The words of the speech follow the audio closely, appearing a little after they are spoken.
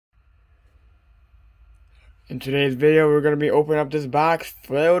In today's video, we're going to be opening up this box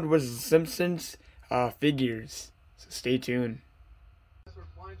filled with Simpsons figures. So stay tuned.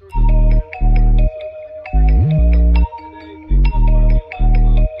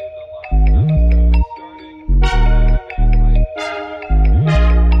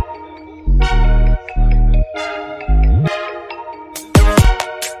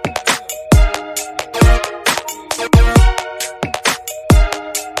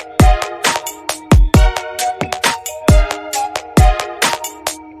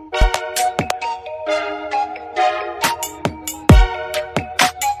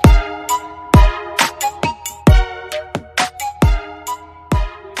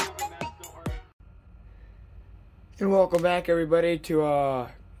 And welcome back, everybody, to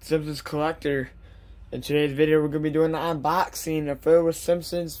Simpsons Collector. In today's video, we're going to be doing the unboxing of filled with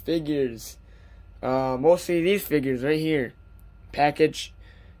Simpsons figures. Mostly these figures right here. Package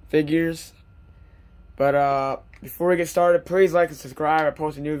figures. But before we get started, please like and subscribe. I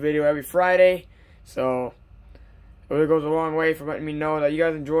post a new video every Friday. So it really goes a long way for letting me know that you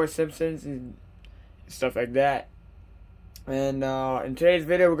guys enjoy Simpsons and stuff like that. And in today's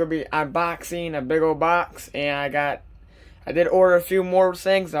video, we're going to be unboxing a big old box. And I did order a few more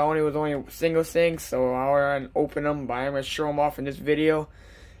things. I was only single things, so I'll open them, but I'm going to show them off in this video.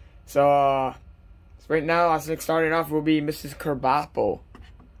 So right now, I think starting off will be Mrs. Krabappel.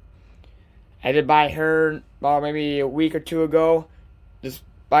 I did buy her about maybe a week or two ago, just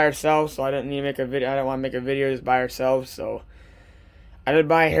by herself, so I didn't need to make a video. I didn't want to make a video just by herself, so I did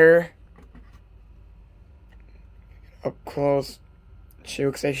buy her. Up close, she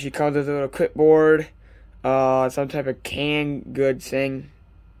looks like she comes with a little clipboard, some type of canned goods thing.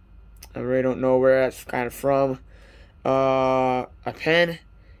 I really don't know where that's kind of from. A pen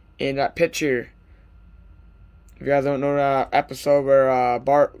and that picture. If you guys don't know the episode where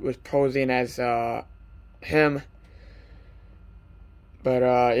Bart was posing as him, but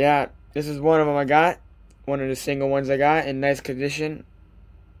yeah, this is one of them I got. One of the single ones I got in nice condition,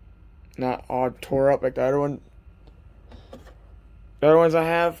 not all tore up like the other one. The other ones I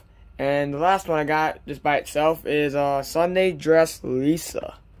have, and the last one I got just by itself is Sunday Dress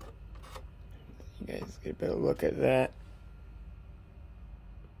Lisa. You guys get a better look at that.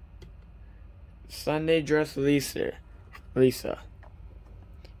 Sunday Dress Lisa. Because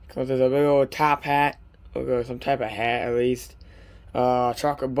there's a big old top hat, or some type of hat at least.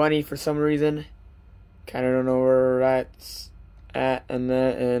 Chocolate bunny for some reason. Kind of don't know where that's at, and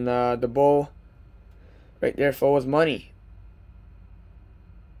then the bowl right there full of money.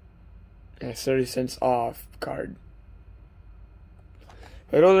 And 30 cents off card.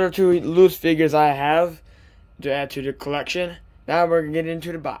 But those are two loose figures I have to add to the collection. Now we're going to get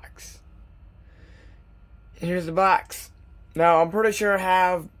into the box. And here's the box. Now I'm pretty sure I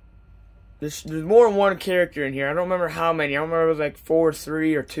have, there's more than one character in here. I don't remember how many. I don't remember if it was like 4,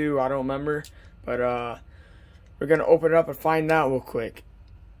 3, or 2. I don't remember. But we're going to open it up and find out real quick.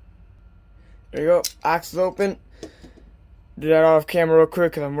 There you go. Box is open. Do that off camera real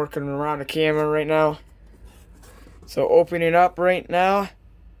quick because I'm working around the camera right now. So opening up right now.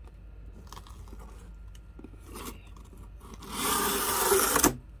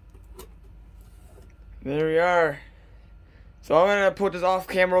 There we are. So I'm going to put this off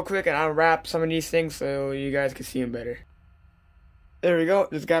camera real quick and I'll wrap some of these things so you guys can see them better. There we go.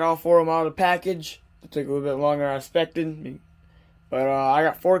 Just got all 4 of them out of the package. It took a little bit longer than I expected. But I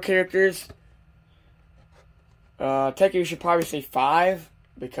got 4 characters. Technically, you should probably say 5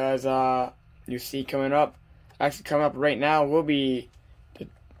 because you see coming up right now will be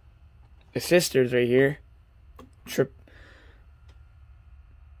the sisters right here.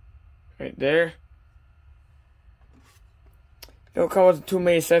 Right there. They don't come with too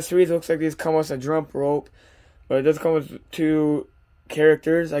many accessories. It looks like these come with a drum rope, but it does come with 2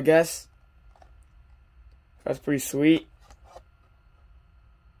 characters, I guess. That's pretty sweet.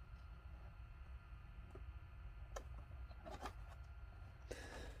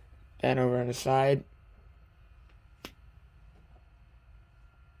 And over on the side.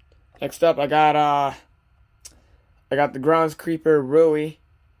 Next up, I got the groundskeeper Rui,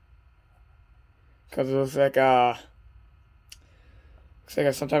 because it looks like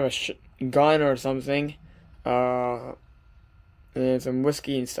some type of gun or something, and some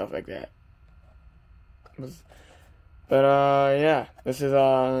whiskey and stuff like that. But yeah, this is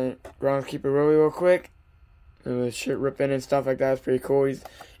groundskeeper Rui real quick. And the shirt ripping and stuff like that is pretty cool.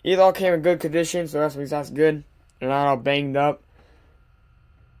 These all came in good condition, so that's good. They're not all banged up.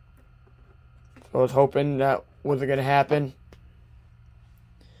 So I was hoping that wasn't gonna happen.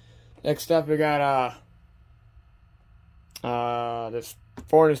 Next up, we got this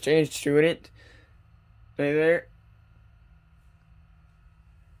foreign exchange student. right there.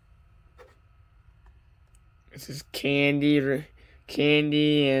 This is candy,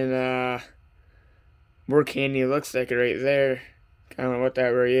 and more candy looks like it right there. I don't know what that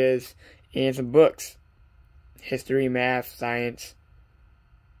really is. And some books. History, math, science.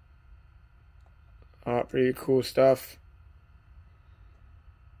 Pretty cool stuff.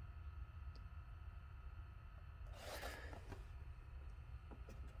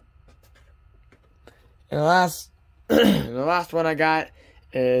 And the last one I got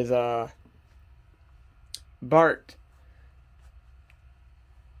is Bart.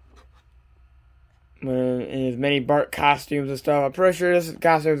 In his many Bart costumes and stuff. I'm pretty sure this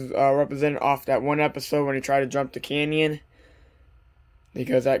costume is represented off that one episode when he tried to jump the canyon.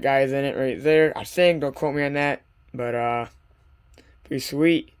 Because that guy is in it right there. I think, don't quote me on that. But, pretty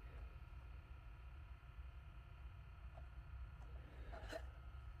sweet.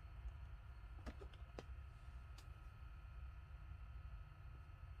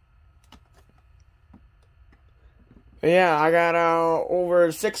 But yeah, I got over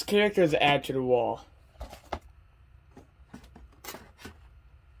 6 characters to add to the wall.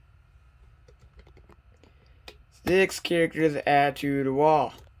 Six characters to add to the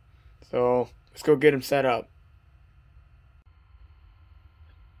wall. So, let's go get them set up.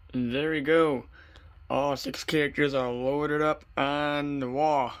 And there we go. All 6 characters are loaded up on the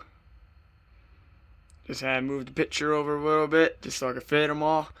wall. Just had to move the picture over a little bit, just so I could fit them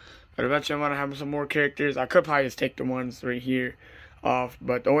all. But eventually I'm going to have some more characters. I could probably just take the ones right here off.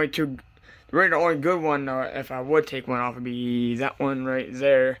 But the only good one, if I would take one off, would be that one right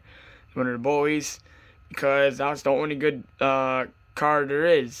there. One of the bullies. Because that's the only good card there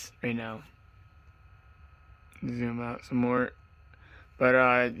is right now. Zoom out some more. But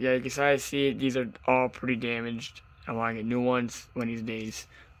yeah, you can see these are all pretty damaged. I want to get new ones one of these days.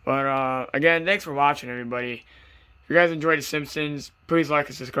 But again, thanks for watching, everybody. If you guys enjoyed The Simpsons, please like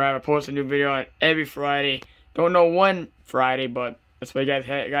and subscribe. I post a new video on every Friday. Don't know when Friday, but that's why you guys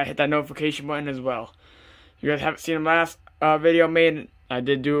gotta hit that notification button as well. If you guys haven't seen the last video I made, I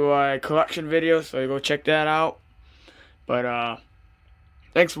did do a collection video, so you go check that out. But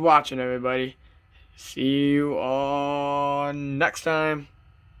thanks for watching, everybody. See you all next time.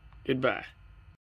 Goodbye.